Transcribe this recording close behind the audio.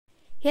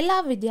ಎಲ್ಲ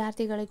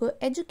ವಿದ್ಯಾರ್ಥಿಗಳಿಗೂ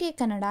EduCare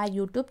Kannada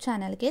YouTube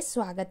ಚಾನೆಲ್ಗೆ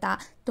ಸ್ವಾಗತ.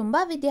 ತುಂಬ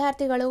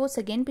ವಿದ್ಯಾರ್ಥಿಗಳು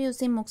ಸೆಕೆಂಡ್ PUC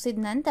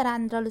ಮುಗಿಸಿದ ನಂತರ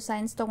ಅದರಲ್ಲೂ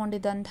ಸೈನ್ಸ್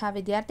ತಗೊಂಡಿದ್ದಂತಹ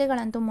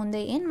ವಿದ್ಯಾರ್ಥಿಗಳಂತೂ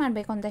ಮುಂದೆ ಏನು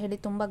ಮಾಡಬೇಕು ಅಂತ ಹೇಳಿ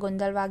ತುಂಬ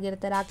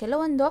ಗೊಂದಲವಾಗಿರ್ತಾರೆ.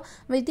 ಕೆಲವೊಂದು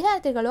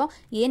ವಿದ್ಯಾರ್ಥಿಗಳು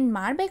ಏನು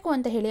ಮಾಡಬೇಕು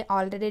ಅಂತ ಹೇಳಿ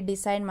ಆಲ್ರೆಡಿ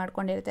ಡಿಸೈಡ್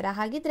ಮಾಡ್ಕೊಂಡಿರ್ತಾರೆ.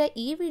 ಹಾಗಿದ್ರೆ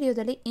ಈ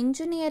ವಿಡಿಯೋದಲ್ಲಿ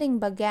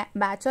ಇಂಜಿನಿಯರಿಂಗ್ ಬಗ್ಗೆ,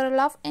 ಬ್ಯಾಚಲರ್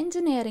ಆಫ್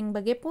ಇಂಜಿನಿಯರಿಂಗ್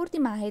ಬಗ್ಗೆ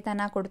ಪೂರ್ತಿ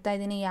ಮಾಹಿತಿಯನ್ನು ಕೊಡ್ತಾ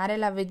ಇದ್ದೀನಿ.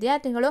 ಯಾರೆಲ್ಲ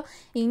ವಿದ್ಯಾರ್ಥಿಗಳು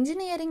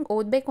ಇಂಜಿನಿಯರಿಂಗ್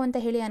ಓದಬೇಕು ಅಂತ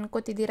ಹೇಳಿ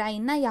ಅನ್ಕೋತಿದ್ದೀರಾ,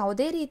 ಇನ್ನು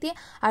ಯಾವುದೇ ರೀತಿ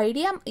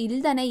ಐಡಿಯಾ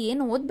ಇಲ್ದನೆ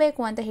ಏನು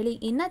ಓದಬೇಕು ಅಂತ ಹೇಳಿ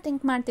ಇನ್ನು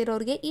ಥಿಂಕ್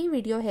ಮಾಡ್ತಿರೋರಿಗೆ ಈ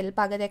ವಿಡಿಯೋ ಹೆಲ್ಪ್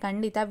ಆಗುತ್ತೆ.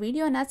 ಖಂಡಿತ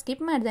ವಿಡಿಯೋನ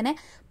ಸ್ಕಿಪ್ ಮಾಡ್ದೇನೆ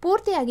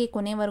ಪೂರ್ತಿಯಾಗಿ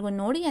ಕೊನೆವರೆಗೂ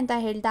ನೋಡಿ ಅಂತ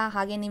ಹೇಳ್ತಾ,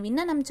 ಹಾಗೆ ನೀವು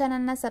ಇನ್ನೂ ನಮ್ಮ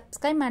ಚಾನಲ್ನ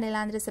ಸಬ್ಸ್ಕ್ರೈಬ್ ಮಾಡಿಲ್ಲ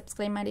ಅಂದರೆ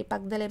ಸಬ್ಸ್ಕ್ರೈಬ್ ಮಾಡಿ,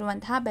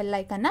 ಪಕ್ಕದಲ್ಲಿರುವಂತಹ ಬೆಲ್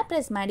ಐಕನ್ನ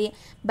ಪ್ರೆಸ್ ಮಾಡಿ.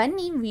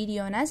 ಬನ್ನಿ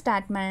ವಿಡಿಯೋನ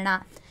ಸ್ಟಾರ್ಟ್ ಮಾಡೋಣ.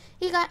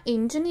 ಈಗ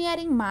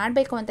ಇಂಜಿನಿಯರಿಂಗ್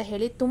ಮಾಡಬೇಕು ಅಂತ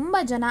ಹೇಳಿ ತುಂಬ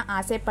ಜನ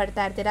ಆಸೆ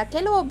ಪಡ್ತಾ ಇರ್ತೀರ.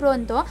 ಕೆಲವೊಬ್ಬರು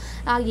ಅಂತೂ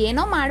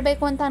ಏನೋ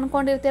ಮಾಡಬೇಕು ಅಂತ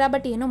ಅಂದ್ಕೊಂಡಿರ್ತೀರ,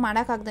 ಬಟ್ ಏನೂ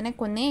ಮಾಡೋಕ್ಕಾಗ್ದೇ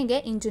ಕೊನೆಗೆ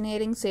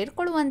ಇಂಜಿನಿಯರಿಂಗ್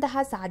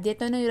ಸೇರ್ಕೊಳ್ಳುವಂತಹ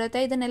ಸಾಧ್ಯತೆಯೂ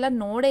ಇರುತ್ತೆ. ಇದನ್ನೆಲ್ಲ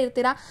ನೋಡೇ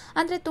ಇರ್ತೀರ,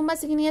 ಅಂದರೆ ತುಂಬ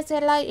ಸೀನಿಯರ್ಸ್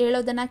ಎಲ್ಲ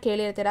ಹೇಳೋದನ್ನು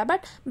ಕೇಳಿರ್ತೀರ.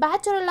 ಬಟ್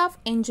ಬ್ಯಾಚಲರ್ ಆಫ್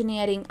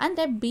ಇಂಜಿನಿಯರಿಂಗ್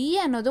ಅಂದರೆ BA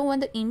ಅನ್ನೋದು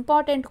ಒಂದು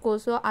ಇಂಪಾರ್ಟೆಂಟ್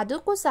ಕೋರ್ಸು,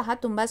 ಅದಕ್ಕೂ ಸಹ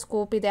ತುಂಬ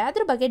ಸ್ಕೋಪ್ ಇದೆ.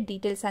 ಅದ್ರ ಬಗ್ಗೆ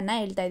ಡೀಟೇಲ್ಸನ್ನು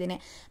ಹೇಳ್ತಾ ಇದ್ದೀನಿ.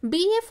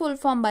 BA ಫುಲ್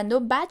ಫಾರ್ಮ್ ಬಂದು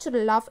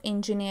ಬ್ಯಾಚಲರ್ ಆಫ್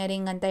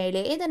ಇಂಜಿನಿಯರಿಂಗ್ ಅಂತ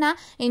ಹೇಳಿ, ಇದನ್ನು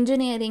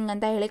ಇಂಜಿನಿಯರಿಂಗ್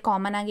ಅಂತ ಹೇಳಿ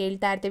ಕಾಮನ್ ಆಗಿ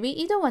ಹೇಳ್ತಾ ಇರ್ತೀವಿ.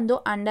 ಇದು ಒಂದು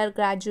ಅಂಡರ್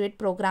ಗ್ರಾಜುಯೇಟ್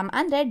ಪ್ರೋಗ್ರಾಮ್,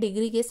 ಅಂದರೆ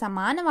ಡಿಗ್ರಿಗೆ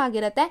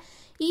ಸಮಾನವಾಗಿರುತ್ತೆ.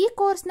 ಈ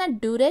ಕೋರ್ಸ್ನ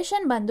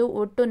ಡ್ಯೂರೇಷನ್ ಬಂದು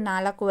ಒಟ್ಟು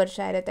 4 ವರ್ಷ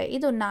ಇರುತ್ತೆ.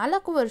 ಇದು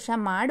 4 ವರ್ಷ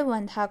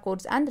ಮಾಡುವಂತಹ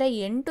ಕೋರ್ಸ್, ಅಂದರೆ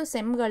 8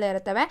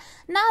 ಸೆಮ್ಗಳಿರ್ತವೆ,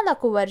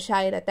 4 ವರ್ಷ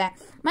ಇರುತ್ತೆ.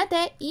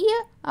 ಮತ್ತು ಈ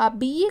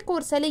BA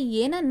ಕೋರ್ಸಲ್ಲಿ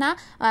ಏನನ್ನ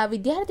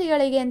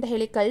ವಿದ್ಯಾರ್ಥಿಗಳಿಗೆ ಅಂತ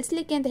ಹೇಳಿ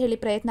ಕಲಿಸ್ಲಿಕ್ಕೆ ಅಂತ ಹೇಳಿ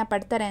ಪ್ರಯತ್ನ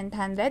ಪಡ್ತಾರೆ ಅಂತ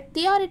ಅಂದರೆ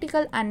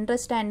ಥಿಯಾರಿಟಿಕಲ್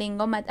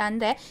ಅಂಡರ್ಸ್ಟ್ಯಾಂಡಿಂಗು, ಮತ್ತು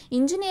ಅಂದರೆ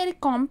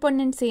ಇಂಜಿನಿಯರಿಂಗ್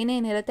ಕಾಂಪೊನೆಂಟ್ಸ್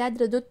ಏನೇನಿರುತ್ತೆ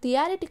ಅದರದ್ದು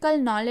ಥಿಯಾರಿಟಿಕಲ್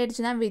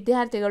ನಾಲೆಡ್ಜ್ನ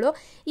ವಿದ್ಯಾರ್ಥಿಗಳು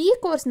ಈ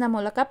ಕೋರ್ಸ್ನ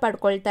ಮೂಲಕ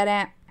ಪಡ್ಕೊಳ್ತಾರೆ.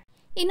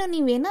 ಇನ್ನು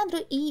ನೀವೇನಾದರೂ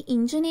ಈ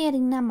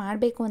ಇಂಜಿನಿಯರಿಂಗ್ನ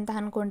ಮಾಡಬೇಕು ಅಂತ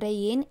ಅಂದ್ಕೊಂಡ್ರೆ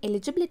ಏನು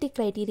ಎಲಿಜಿಬಿಲಿಟಿ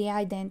ಕ್ರೈಟೀರಿಯಾ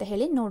ಇದೆ ಅಂತ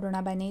ಹೇಳಿ ನೋಡೋಣ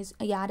ಬನ್ನಿ.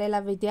 ಯಾರೆಲ್ಲ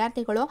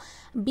ವಿದ್ಯಾರ್ಥಿಗಳು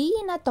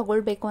BEನ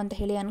ತಗೊಳ್ಬೇಕು ಅಂತ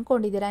ಹೇಳಿ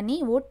ಅಂದ್ಕೊಂಡಿದ್ದೀರಾ,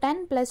 ನೀವು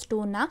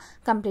 10+2ನ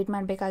ಕಂಪ್ಲೀಟ್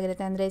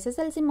ಮಾಡಬೇಕಾಗಿರುತ್ತೆ. ಅಂದರೆ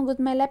SSLC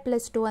ಮುಗಿದ ಮೇಲೆ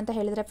 +2 ಅಂತ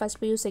ಹೇಳಿದರೆ ಫಸ್ಟ್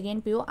PU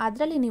ಸೆಕೆಂಡ್ PU,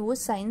 ಅದರಲ್ಲಿ ನೀವು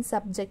ಸೈನ್ಸ್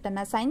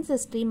ಸಬ್ಜೆಕ್ಟನ್ನು, ಸೈನ್ಸ್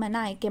ಸ್ಟ್ರೀಮನ್ನು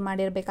ಆಯ್ಕೆ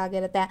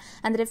ಮಾಡಿರಬೇಕಾಗಿರುತ್ತೆ.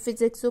 ಅಂದರೆ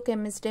ಫಿಸಿಕ್ಸು,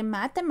 ಕೆಮಿಸ್ಟ್ರಿ,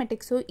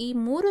 ಮ್ಯಾಥಮೆಟಿಕ್ಸು ಈ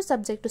 3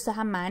 ಸಬ್ಜೆಕ್ಟು ಸಹ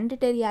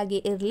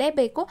ಮ್ಯಾಂಡೇಟರಿಯಾಗಿ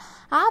ಇರಲೇಬೇಕು.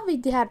 ಆ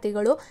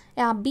ವಿದ್ಯಾರ್ಥಿಗಳು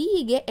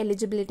BEಗೆ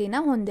ಎಲಿಜಿಬಿಲಿಟಿನ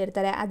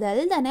ಹೊಂದಿರ್ತಾರೆ. ಅದಲ್ಲದೆ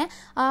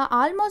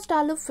ಆಲ್ಮೋಸ್ಟ್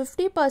ಆಲು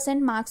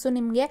 50% ಮಾರ್ಕ್ಸು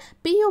ನಿಮಗೆ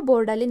PU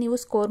ಬೋರ್ಡಲ್ಲಿ ನೀವು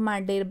ಸ್ಕೋರ್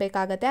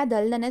ಮಾಡಿರಬೇಕಾಗತ್ತೆ.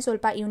 ಅದಲ್ಲದೆ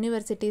ಸ್ವಲ್ಪ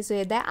ಯೂನಿವರ್ಸಿಟೀಸು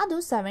ಇದೆ, ಅದು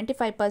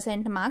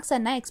 75%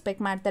 ಮಾರ್ಕ್ಸನ್ನು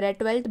ಎಕ್ಸ್ಪೆಕ್ಟ್ ಮಾಡ್ತಾರೆ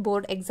 12th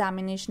ಬೋರ್ಡ್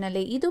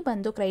ಎಕ್ಸಾಮಿನೇಷನಲ್ಲಿ. ಇದು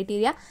ಬಂದು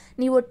ಕ್ರೈಟೀರಿಯಾ.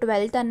 ನೀವು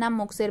 12th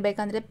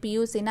ಮುಗಿಸಿರ್ಬೇಕಂದ್ರೆ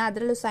PUCನ,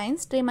 ಅದರಲ್ಲೂ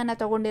science ಸ್ಟ್ರೀಮನ್ನು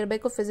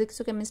ತೊಗೊಂಡಿರಬೇಕು.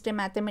 Physics, chemistry,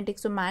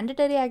 mathematics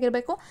mandatory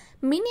ಆಗಿರಬೇಕು.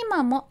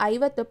 ಮಿನಿಮಮ್ಮು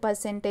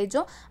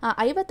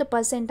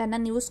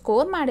 50% ನೀವು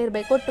ಸ್ಕೋರ್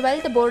ಮಾಡಿರಬೇಕು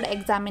 12th ಬೋರ್ಡ್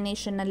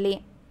ಎಕ್ಸಾಮಿನೇಷನಲ್ಲಿ.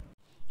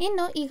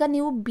 ಇನ್ನು ಈಗ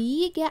ನೀವು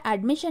BEಗೆ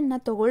ಅಡ್ಮಿಷನ್ನ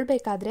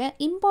ತೊಗೊಳ್ಬೇಕಾದ್ರೆ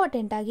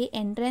ಇಂಪಾರ್ಟೆಂಟಾಗಿ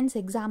ಎಂಟ್ರೆನ್ಸ್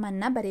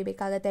ಎಕ್ಸಾಮನ್ನು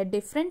ಬರೀಬೇಕಾಗತ್ತೆ.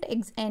 ಡಿಫ್ರೆಂಟ್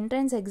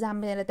ಎಂಟ್ರೆನ್ಸ್ ಎಕ್ಸಾಮ್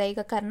ಇರುತ್ತೆ.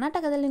 ಈಗ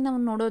ಕರ್ನಾಟಕದಲ್ಲಿ ನಾವು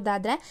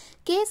ನೋಡೋದಾದರೆ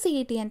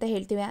KCET ಅಂತ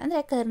ಹೇಳ್ತೀವಿ,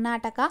 ಅಂದರೆ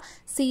ಕರ್ನಾಟಕ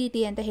CET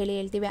ಅಂತ ಹೇಳಿ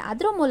ಹೇಳ್ತೀವಿ.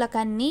 ಅದರ ಮೂಲಕ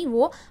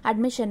ನೀವು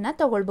ಅಡ್ಮಿಷನ್ನ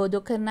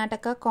ತೊಗೊಳ್ಬೋದು.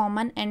 ಕರ್ನಾಟಕ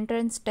ಕಾಮನ್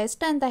ಎಂಟ್ರೆನ್ಸ್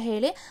ಟೆಸ್ಟ್ ಅಂತ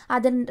ಹೇಳಿ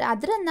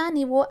ಅದನ್ನು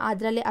ನೀವು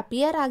ಅದರಲ್ಲಿ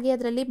ಅಪಿಯರ್ ಆಗಿ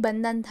ಅದರಲ್ಲಿ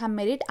ಬಂದಂತಹ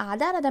ಮೆರಿಟ್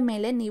ಆಧಾರದ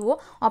ಮೇಲೆ ನೀವು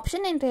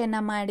ಆಪ್ಷನ್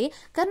ಎಂಟ್ರಿಯನ್ನು ಮಾಡಿ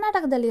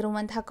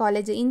ಕರ್ನಾಟಕದಲ್ಲಿರುವಂತಹ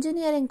ಕಾಲೇಜ್,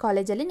 ಇಂಜಿನಿಯರಿಂಗ್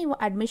ಕಾಲೇಜಲ್ಲಿ ನೀವು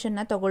ಅಡ್ಮಿಷನ್ನ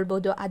ತೊಗೊಳ್ಬೋದು.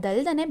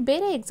 ಅದಲ್ಲದೆ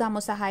ಬೇರೆ ಎಕ್ಸಾಮು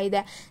ಸಹ ಇದೆ,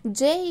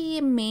 JEE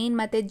ಮೇನ್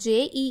ಮತ್ತು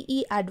JEE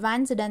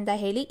ಅಡ್ವಾನ್ಸ್ಡ್ ಅಂತ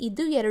ಹೇಳಿ.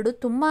 ಇದು ಎರಡು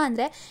ತುಂಬ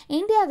ಅಂದರೆ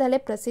ಇಂಡಿಯಾದಲ್ಲೇ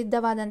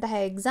ಪ್ರಸಿದ್ಧವಾದಂತಹ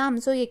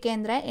ಎಕ್ಸಾಮ್ಸು.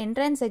 ಏಕೆಂದರೆ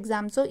ಎಂಟ್ರೆನ್ಸ್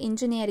ಎಕ್ಸಾಮ್ಸು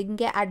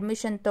ಇಂಜಿನಿಯರಿಂಗ್ಗೆ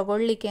ಅಡ್ಮಿಷನ್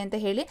ತೊಗೊಳ್ಳಿಕ್ಕೆ ಅಂತ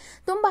ಹೇಳಿ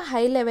ತುಂಬ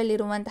ಹೈ ಲೆವೆಲ್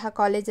ಇರುವಂತಹ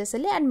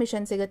ಕಾಲೇಜಸಲ್ಲಿ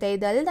ಅಡ್ಮಿಷನ್ ಸಿಗುತ್ತೆ.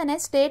 ಇದಲ್ಲದೆ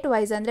ಸ್ಟೇಟ್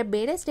ವೈಸ್ ಅಂದರೆ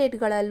ಬೇರೆ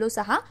ಸ್ಟೇಟ್ಗಳಲ್ಲೂ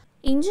ಸಹ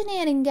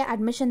ಇಂಜಿನಿಯರಿಂಗ್ಗೆ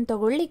ಅಡ್ಮಿಷನ್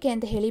ತೊಗೊಳ್ಳಿಕ್ಕೆ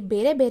ಅಂತ ಹೇಳಿ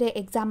ಬೇರೆ ಬೇರೆ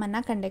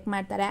ಎಕ್ಸಾಮನ್ನು ಕಂಡಕ್ಟ್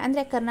ಮಾಡ್ತಾರೆ.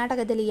 ಅಂದರೆ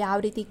ಕರ್ನಾಟಕದಲ್ಲಿ ಯಾವ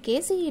ರೀತಿ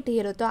KCET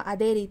ಇರುತ್ತೋ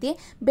ಅದೇ ರೀತಿ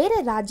ಬೇರೆ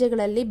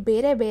ರಾಜ್ಯಗಳಲ್ಲಿ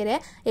ಬೇರೆ ಬೇರೆ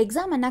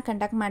ಎಕ್ಸಾಮನ್ನು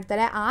ಕಂಡಕ್ಟ್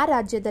ಮಾಡ್ತಾರೆ, ಆ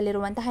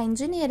ರಾಜ್ಯದಲ್ಲಿರುವಂತಹ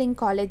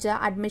ಇಂಜಿನಿಯರಿಂಗ್ ಕಾಲೇಜ್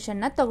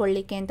ಅಡ್ಮಿಷನ್ನ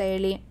ತೊಗೊಳ್ಳಿಕ್ಕೆ ಅಂತ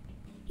ಹೇಳಿ.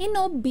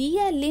 ಇನ್ನು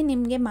BEಯಲ್ಲಿ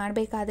ನಿಮಗೆ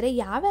ಮಾಡಬೇಕಾದ್ರೆ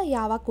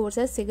ಯಾವ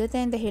ಕೋರ್ಸಸ್ ಸಿಗುತ್ತೆ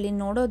ಅಂತ ಹೇಳಿ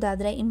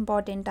ನೋಡೋದಾದರೆ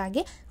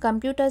ಇಂಪಾರ್ಟೆಂಟಾಗಿ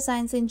computer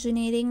science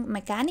engineering,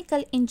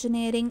 mechanical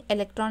engineering,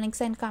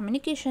 electronics and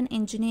communication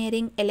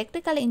engineering,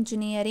 electrical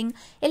engineering,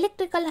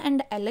 electrical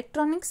and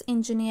electronics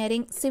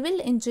engineering, civil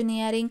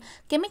engineering,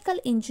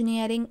 chemical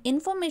engineering,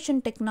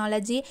 information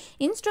technology,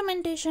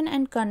 instrumentation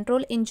and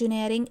control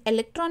engineering,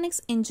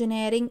 electronics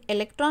engineering,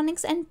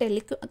 electronics and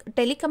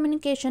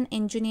telecommunication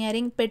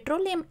engineering,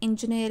 petroleum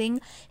engineering,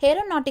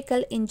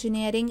 aeronautical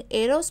engineering,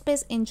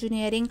 aerospace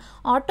engineering,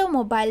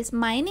 automobiles,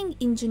 mining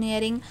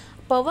engineering,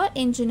 power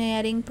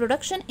engineering,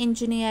 production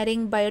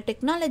engineering,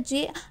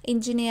 biotechnology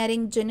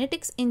engineering,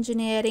 genetics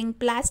engineering,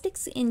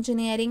 plastics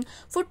engineering,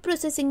 food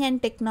processing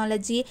and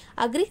technology,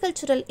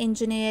 agricultural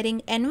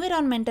engineering,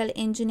 environmental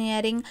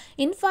engineering,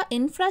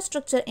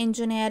 infrastructure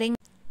engineering,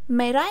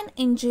 marine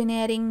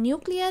engineering,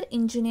 nuclear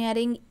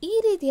engineering, ಈ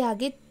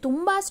ರೀತಿಯಾಗಿ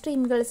ತುಂಬ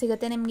ಸ್ಟ್ರೀಮ್ಗಳು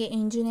ಸಿಗುತ್ತೆ ನಿಮಗೆ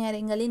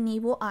ಇಂಜಿನಿಯರಿಂಗಲ್ಲಿ.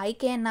 ನೀವು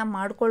ಆಯ್ಕೆಯನ್ನು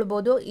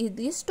ಮಾಡ್ಕೊಳ್ಬೋದು.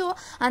 ಇದಿಷ್ಟು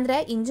ಅಂದರೆ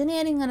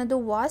ಇಂಜಿನಿಯರಿಂಗ್ ಅನ್ನೋದು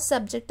ವಾಸ್ಟ್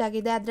ಸಬ್ಜೆಕ್ಟ್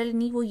ಆಗಿದೆ. ಅದರಲ್ಲಿ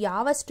ನೀವು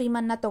ಯಾವ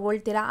ಸ್ಟ್ರೀಮನ್ನು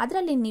ತಗೊಳ್ತೀರಾ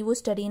ಅದರಲ್ಲಿ ನೀವು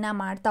ಸ್ಟಡಿನ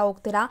ಮಾಡ್ತಾ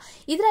ಹೋಗ್ತೀರಾ.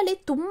 ಇದರಲ್ಲಿ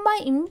ತುಂಬ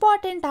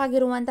ಇಂಪಾರ್ಟೆಂಟ್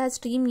ಆಗಿರುವಂತಹ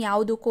ಸ್ಟ್ರೀಮ್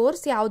ಯಾವುದು,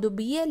 ಕೋರ್ಸ್ ಯಾವುದು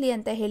BLE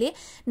ಅಂತ ಹೇಳಿ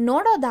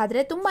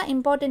ನೋಡೋದಾದರೆ ತುಂಬ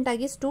ಇಂಪಾರ್ಟೆಂಟ್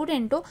ಆಗಿ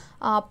ಸ್ಟೂಡೆಂಟು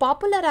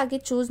ಪಾಪ್ಯುಲರ್ ಆಗಿ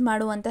ಚೂಸ್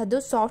ಮಾಡುವಂತಹದ್ದು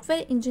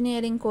ಸಾಫ್ಟ್ವೇರ್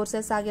ಇಂಜಿನಿಯರಿಂಗ್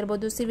ಕೋರ್ಸಸ್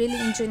ಆಗಿರ್ಬೋದು, civil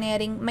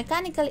engineering,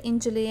 mechanical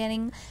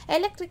engineering,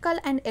 electrical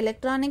and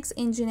electronics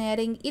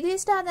engineering.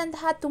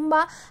 ಇದಿಷ್ಟಾದಂತಹ ತುಂಬ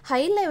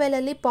ಹೈ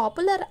ಲೆವೆಲಲ್ಲಿ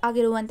ಪಾಪ್ಯುಲರ್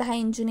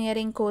ಆಗಿರುವಂತಹ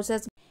ಇಂಜಿನಿಯರಿಂಗ್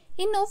ಕೋರ್ಸಸ್.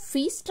 ಇನ್ನು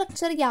ಫೀಸ್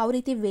ಸ್ಟ್ರಕ್ಚರ್ ಯಾವ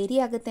ರೀತಿ ವೇರಿ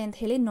ಆಗುತ್ತೆ ಅಂತ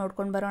ಹೇಳಿ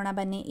ನೋಡ್ಕೊಂಡು ಬರೋಣ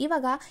ಬನ್ನಿ.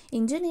 ಇವಾಗ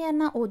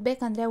ಇಂಜಿನಿಯರ್ನ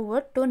ಓದಬೇಕಂದ್ರೆ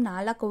ಒಟ್ಟು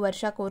 4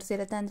 ವರ್ಷ ಕೋರ್ಸ್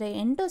ಇರುತ್ತೆ. ಅಂದರೆ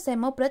 8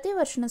 ಸೆಮ್ಮು. ಪ್ರತಿ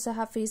ವರ್ಷನೂ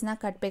ಸಹ ಫೀಸ್ನ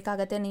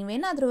ಕಟ್ಟಬೇಕಾಗತ್ತೆ.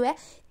 ನೀವೇನಾದ್ರೂ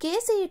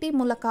KCET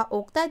ಮೂಲಕ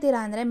ಹೋಗ್ತಾ ಇದ್ದೀರಾ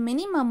ಅಂದರೆ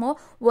ಮಿನಿಮಮ್ಮು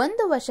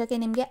 1 ವರ್ಷಕ್ಕೆ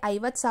ನಿಮಗೆ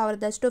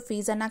 50,000ದಷ್ಟು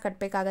ಫೀಸನ್ನು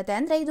ಕಟ್ಟಬೇಕಾಗತ್ತೆ.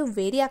 ಅಂದರೆ ಇದು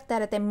ವೇರಿ ಆಗ್ತಾ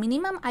ಇರುತ್ತೆ.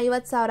 ಮಿನಿಮಮ್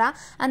 50,000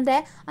 ಅಂದರೆ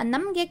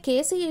ನಮಗೆ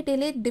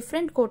KCETಲಿ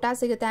ಡಿಫ್ರೆಂಟ್ ಕೋಟಾ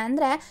ಸಿಗುತ್ತೆ.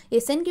 ಅಂದರೆ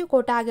SNQ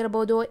ಕೋಟಾ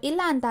ಆಗಿರ್ಬೋದು,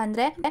 ಇಲ್ಲ ಅಂತ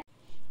ಅಂದರೆ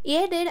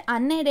ಏಡೆಡ್,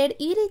 ಅನ್ಏಡೆಡ್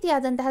ಈ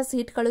ರೀತಿಯಾದಂತಹ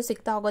ಸೀಟ್ಗಳು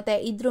ಸಿಗ್ತಾ ಹೋಗುತ್ತೆ.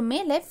 ಇದ್ರ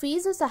ಮೇಲೆ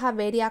ಫೀಸು ಸಹ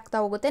ವೇರಿ ಆಗ್ತಾ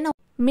ಹೋಗುತ್ತೆ. ನಾವು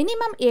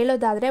ಮಿನಿಮಮ್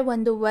ಹೇಳೋದಾದರೆ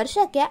 1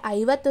 ವರ್ಷಕ್ಕೆ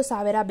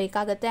 50,000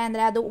 ಬೇಕಾಗುತ್ತೆ.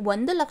 ಅಂದರೆ ಅದು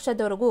 1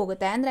 ಲಕ್ಷದವರೆಗೂ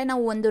ಹೋಗುತ್ತೆ. ಅಂದರೆ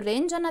ನಾವು ಒಂದು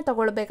ರೇಂಜನ್ನು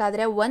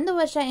ತಗೊಳ್ಬೇಕಾದ್ರೆ 1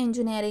 ವರ್ಷ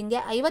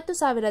ಇಂಜಿನಿಯರಿಂಗ್ಗೆ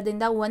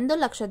 50,000ದಿಂದ 1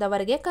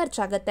 ಲಕ್ಷದವರೆಗೆ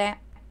ಖರ್ಚಾಗುತ್ತೆ.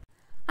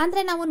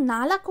 ಅಂದರೆ ನಾವು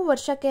 4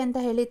 ವರ್ಷಕ್ಕೆ ಅಂತ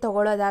ಹೇಳಿ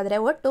ತಗೊಳ್ಳೋದಾದರೆ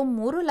ಒಟ್ಟು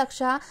 3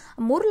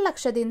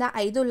 ಲಕ್ಷದಿಂದ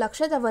 5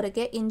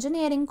 ಲಕ್ಷದವರೆಗೆ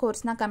ಇಂಜಿನಿಯರಿಂಗ್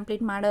ಕೋರ್ಸ್ನ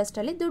ಕಂಪ್ಲೀಟ್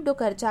ಮಾಡೋಷ್ಟರಲ್ಲಿ ದುಡ್ಡು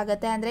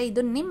ಖರ್ಚಾಗುತ್ತೆ. ಅಂದರೆ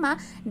ಇದು ನಿಮ್ಮ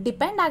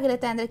ಡಿಪೆಂಡ್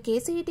ಆಗಿರುತ್ತೆ. ಅಂದರೆ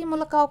KCET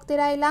ಮೂಲಕ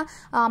ಹೋಗ್ತೀರಾ, ಇಲ್ಲ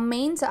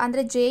ಮೇನ್ಸ್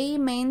ಅಂದರೆ JE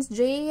ಮೇನ್ಸ್,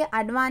 JE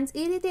ಅಡ್ವಾನ್ಸ್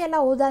ಈ ರೀತಿ ಎಲ್ಲ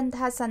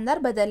ಓದಂತಹ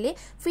ಸಂದರ್ಭದಲ್ಲಿ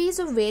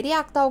ಫೀಸು ವೇರಿ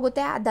ಆಗ್ತಾ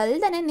ಹೋಗುತ್ತೆ.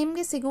 ಅದಲ್ಲದೆ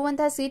ನಿಮಗೆ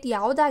ಸಿಗುವಂತಹ ಸೀಟ್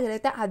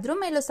ಯಾವುದಾಗಿರುತ್ತೆ ಅದ್ರ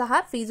ಮೇಲೂ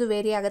ಸಹ ಫೀಸು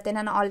ವೇರಿ ಆಗುತ್ತೆ.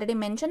 ನಾನು ಆಲ್ರೆಡಿ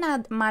ಮೆನ್ಷನ್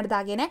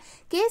ಮಾಡಿದಾಗೇನೆ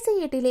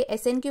KCETಲಿ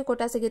SNQ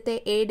ಕೋಟಾ ಸಿಗುತ್ತೆ,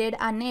 ಏಡೆಡ್,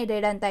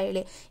 ಅನ್ಏಡೆಡ್ ಅಂತ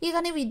ಹೇಳಿ. ಈಗ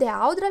ನೀವು ಇದು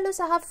ಯಾವುದ್ರಲ್ಲೂ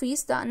ಸಹ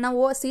ಫೀಸ್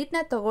ನಾವು ಸೀಟ್ನ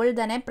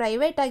ತಗೊಳ್ದಾನೆ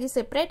ಪ್ರೈವೇಟ್ ಆಗಿ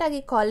ಸೆಪ್ರೇಟ್ ಆಗಿ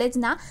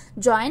ಕಾಲೇಜ್ನ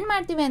ಜಾಯಿನ್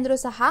ಮಾಡ್ತೀವಿ ಅಂದರೂ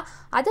ಸಹ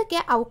ಅದಕ್ಕೆ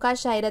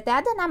ಅವಕಾಶ ಇರುತ್ತೆ.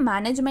 ಅದನ್ನು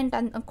ಮ್ಯಾನೇಜ್ಮೆಂಟ್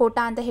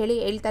ಕೋಟಾ ಅಂತ ಹೇಳಿ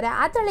ಹೇಳ್ತಾರೆ.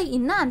 ಅದರಲ್ಲಿ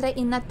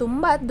ಇನ್ನು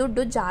ತುಂಬ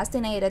ದುಡ್ಡು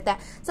ಜಾಸ್ತಿನೇ ಇರುತ್ತೆ.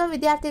 ಸೊ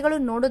ವಿದ್ಯಾರ್ಥಿಗಳು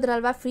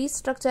ನೋಡಿದ್ರಲ್ವಾ ಫೀಸ್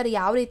ಸ್ಟ್ರಕ್ಚರ್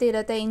ಯಾವ ರೀತಿ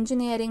ಇರುತ್ತೆ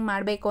ಇಂಜಿನಿಯರಿಂಗ್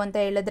ಮಾಡಬೇಕು ಅಂತ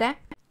ಹೇಳಿದ್ರೆ.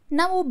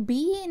 ನಾವು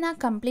BEನ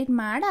ಕಂಪ್ಲೀಟ್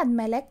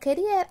ಮಾಡಾದ್ಮೇಲೆ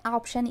ಕೆರಿಯರ್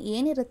ಆಪ್ಷನ್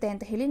ಏನಿರುತ್ತೆ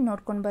ಅಂತ ಹೇಳಿ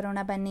ನೋಡ್ಕೊಂಡು ಬರೋಣ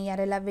ಬನ್ನಿ.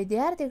 ಯಾರೆಲ್ಲ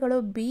ವಿದ್ಯಾರ್ಥಿಗಳು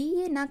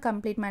BEನ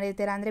ಕಂಪ್ಲೀಟ್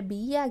ಮಾಡಿರ್ತೀರಾ ಅಂದರೆ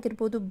BE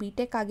ಆಗಿರ್ಬೋದು,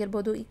 BTech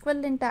ಆಗಿರ್ಬೋದು,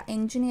 ಈಕ್ವಲೆಂಟ್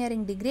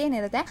ಇಂಜಿನಿಯರಿಂಗ್ ಡಿಗ್ರಿ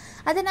ಏನಿರುತ್ತೆ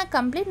ಅದನ್ನು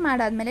ಕಂಪ್ಲೀಟ್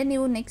ಮಾಡಾದ್ಮೇಲೆ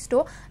ನೀವು ನೆಕ್ಸ್ಟು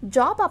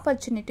ಜಾಬ್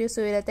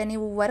ಆಪರ್ಚುನಿಟೀಸು ಇರುತ್ತೆ.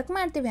 ನೀವು ವರ್ಕ್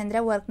ಮಾಡ್ತೀವಿ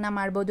ಅಂದರೆ ವರ್ಕ್ನ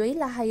ಮಾಡ್ಬೋದು,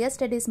 ಇಲ್ಲ ಹೈಯರ್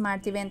ಸ್ಟಡೀಸ್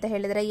ಮಾಡ್ತೀವಿ ಅಂತ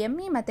ಹೇಳಿದರೆ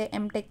ME ಮತ್ತು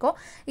MTech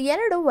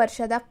 2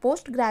 ವರ್ಷದ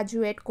ಪೋಸ್ಟ್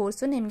ಗ್ರಾಜ್ಯುಯೇಟ್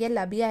ಕೋರ್ಸು ನಿಮಗೆ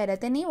ಲಭ್ಯ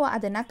ಇರುತ್ತೆ. ನೀವು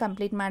ಅದನ್ನು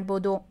ಕಂಪ್ಲೀಟ್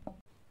ಮಾಡ್ಬೋದು.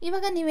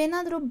 ಇವಾಗ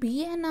ನೀವೇನಾದರೂ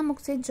BEನ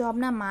ಮುಗಿಸಿ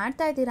ಜಾಬ್ನ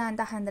ಮಾಡ್ತಾ ಇದ್ದೀರಾ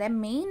ಅಂತ ಅಂದರೆ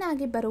ಮೇಯ್ನ್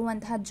ಆಗಿ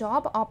ಬರುವಂತಹ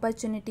ಜಾಬ್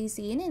ಆಪರ್ಚುನಿಟೀಸ್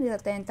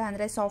ಏನೇನಿರುತ್ತೆ ಅಂತ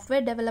ಅಂದರೆ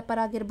ಸಾಫ್ಟ್ವೇರ್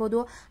ಡೆವಲಪರ್ ಆಗಿರ್ಬೋದು,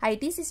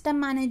 IT system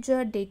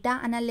manager, data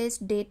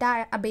analyst, data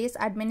base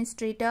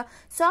administrator,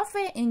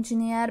 software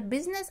engineer,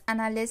 business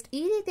analyst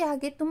ಈ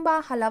ರೀತಿಯಾಗಿ ತುಂಬ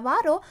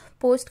ಹಲವಾರು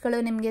ಪೋಸ್ಟ್ಗಳು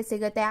ನಿಮಗೆ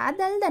ಸಿಗುತ್ತೆ.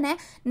 ಅದಲ್ಲದೆ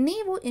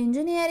ನೀವು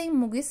ಇಂಜಿನಿಯರಿಂಗ್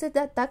ಮುಗಿಸಿದ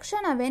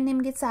ತಕ್ಷಣವೇ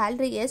ನಿಮಗೆ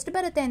ಸ್ಯಾಲ್ರಿ ಎಷ್ಟು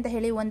ಬರುತ್ತೆ ಅಂತ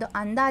ಹೇಳಿ ಒಂದು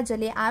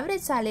ಅಂದಾಜಲ್ಲಿ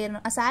ಆವ್ರೇಜ್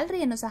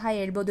ಸ್ಯಾಲ್ರಿಯನ್ನು ಸಹ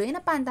ಹೇಳ್ಬೋದು.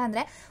 ಏನಪ್ಪ ಅಂತ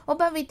ಅಂದರೆ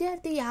ಒಬ್ಬ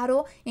ವಿದ್ಯಾರ್ಥಿ ಯಾರು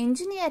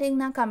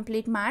ಇಂಜಿನಿಯರಿಂಗ್ನ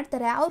ಕಂಪ್ಲೀಟ್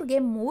ಮಾಡ್ತಾರೆ ಅವ್ರಿಗೆ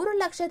 3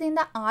 ಲಕ್ಷದಿಂದ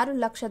 6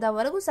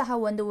 ಲಕ್ಷದವರೆಗೂ ಸಹ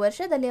 1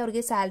 ವರ್ಷದಲ್ಲಿ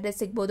ಅವ್ರಿಗೆ ಸ್ಯಾಲ್ರಿ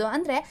ಸಿಗ್ಬೋದು.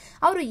 ಅಂದರೆ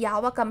ಅವರು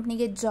ಯಾವ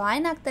ಕಂಪ್ನಿಗೆ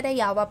ಜಾಯ್ನ್ ಆಗ್ತಾರೆ,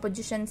 ಯಾವ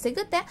ಪೊಸಿಷನ್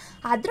ಸಿಗುತ್ತೆ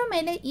ಅದ್ರ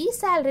ಮೇಲೆ ಈ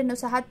ಸ್ಯಾಲ್ರಿನೂ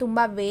ಸಹ ತುಂಬ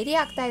ವೇರಿ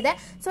ಆಗ್ತಾ ಇದೆ.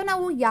 ಸೊ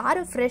ನಾವು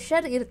ಯಾರು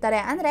ಫ್ರೆಷರ್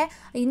ಇರ್ತಾರೆ ಅಂದರೆ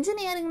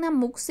ಇಂಜಿನಿಯರಿಂಗ್ನ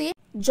ಮುಗಿಸಿ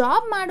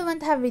ಜಾಬ್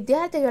ಮಾಡುವಂತಹ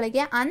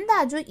ವಿದ್ಯಾರ್ಥಿಗಳಿಗೆ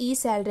ಅಂದಾಜು ಈ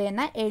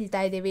ಸ್ಯಾಲ್ರಿಯನ್ನು ಹೇಳ್ತಾ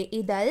ಇದ್ದೀವಿ.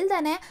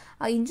 ಇದಲ್ಲದೆ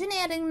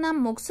ಇಂಜಿನಿಯರಿಂಗ್ನ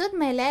ಮುಗಿಸಿದ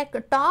ಮೇಲೆ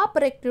ಟಾಪ್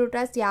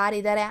ರೆಕ್ರೂಟರ್ಸ್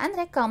ಯಾರಿದ್ದಾರೆ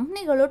ಅಂದರೆ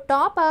ಕಂಪ್ನಿಗಳು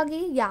ಟಾಪ್ ಆಗಿ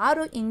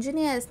ಯಾರು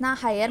ಇಂಜಿನಿಯರ್ಸ್ನ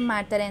ಹೈಯರ್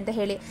ಮಾಡ್ತಾರೆ ಅಂತ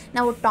ಹೇಳಿ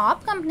ನಾವು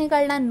ಟಾಪ್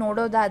ಕಂಪ್ನಿಗಳನ್ನ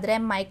ನೋಡೋದಾದರೆ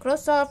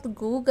Microsoft,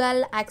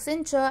 Google,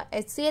 Accenture,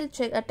 HCL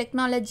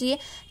technology,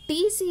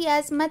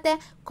 TCS ಮತ್ತು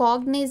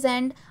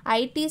Cognizant,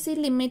 ITC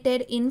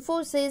limited,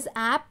 Infosys,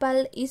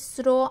 apple,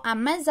 ISRO,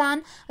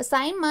 Amazon,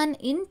 Simon,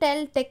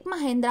 Intel, tech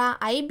Mahendra,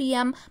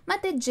 IBM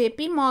ಮತ್ತು JP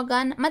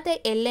Morgan ಮತ್ತು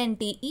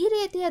L&T ಈ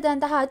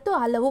ರೀತಿಯಾದಂತಹ 10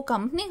 ಹಲವು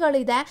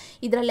ಕಂಪ್ನಿಗಳಿದೆ.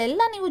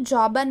 ಇದರಲ್ಲೆಲ್ಲ ನೀವು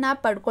ಜಾಬನ್ನು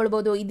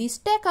ಪಡ್ಕೊಳ್ಬೋದು.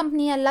 ಇದಿಷ್ಟೇ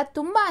ಕಂಪ್ನಿ ಅಲ್ಲ,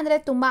 ತುಂಬ ಅಂದರೆ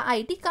ತುಂಬ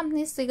IT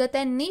ಕಂಪ್ನೀಸ್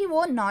ಸಿಗುತ್ತೆ. ನೀವು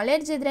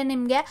ನಾಲೆಡ್ಜ್ ಇದ್ದರೆ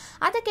ನಿಮಗೆ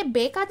ಅದಕ್ಕೆ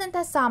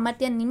ಬೇಕಾದಂತಹ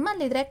ಸಾಮರ್ಥ್ಯ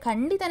ನಿಮ್ಮಲ್ಲಿದ್ದರೆ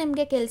ಖಂಡಿತ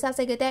ನಿಮಗೆ ಕೆಲಸ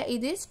ಸಿಗುತ್ತೆ.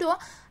 ಇದಿಷ್ಟು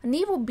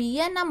ನೀವು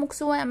BEನ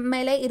ಮುಗಿಸುವ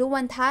ಮೇಲೆ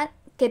ಇರುವಂತಹ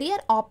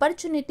ಕೆರಿಯರ್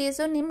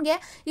ಆಪರ್ಚುನಿಟೀಸು. ನಿಮಗೆ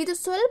ಇದು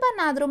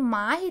ಸ್ವಲ್ಪನಾದರೂ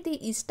ಮಾಹಿತಿ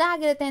ಇಷ್ಟ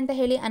ಆಗಿರುತ್ತೆ ಅಂತ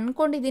ಹೇಳಿ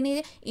ಅಂದ್ಕೊಂಡಿದ್ದೀನಿ.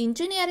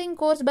 ಇಂಜಿನಿಯರಿಂಗ್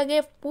ಕೋರ್ಸ್ ಬಗ್ಗೆ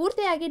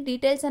ಪೂರ್ತಿಯಾಗಿ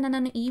ಡೀಟೇಲ್ಸನ್ನು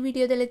ನಾನು ಈ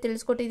ವಿಡಿಯೋದಲ್ಲಿ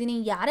ತಿಳಿಸ್ಕೊಟ್ಟಿದ್ದೀನಿ.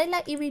 ಯಾರೆಲ್ಲ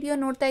ಈ ವಿಡಿಯೋ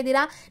ನೋಡ್ತಾ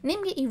ಇದ್ದೀರಾ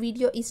ನಿಮಗೆ ಈ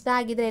ವಿಡಿಯೋ ಇಷ್ಟ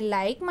ಆಗಿದ್ರೆ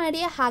ಲೈಕ್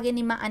ಮಾಡಿ, ಹಾಗೆ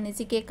ನಿಮ್ಮ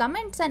ಅನಿಸಿಕೆ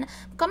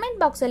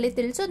ಕಮೆಂಟ್ ಬಾಕ್ಸಲ್ಲಿ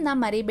ತಿಳಿಸೋದನ್ನ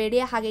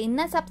ಮರಿಬೇಡಿ. ಹಾಗೆ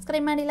ಇನ್ನೂ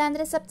ಸಬ್ಸ್ಕ್ರೈಬ್ ಮಾಡಿಲ್ಲ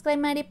ಅಂದರೆ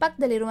ಸಬ್ಸ್ಕ್ರೈಬ್ ಮಾಡಿ,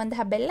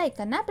 ಪಕ್ಕದಲ್ಲಿರುವಂತಹ ಬೆಲ್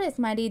ಐಕನ್ನ ಪ್ರೆಸ್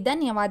ಮಾಡಿ.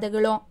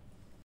 ಧನ್ಯವಾದಗಳು.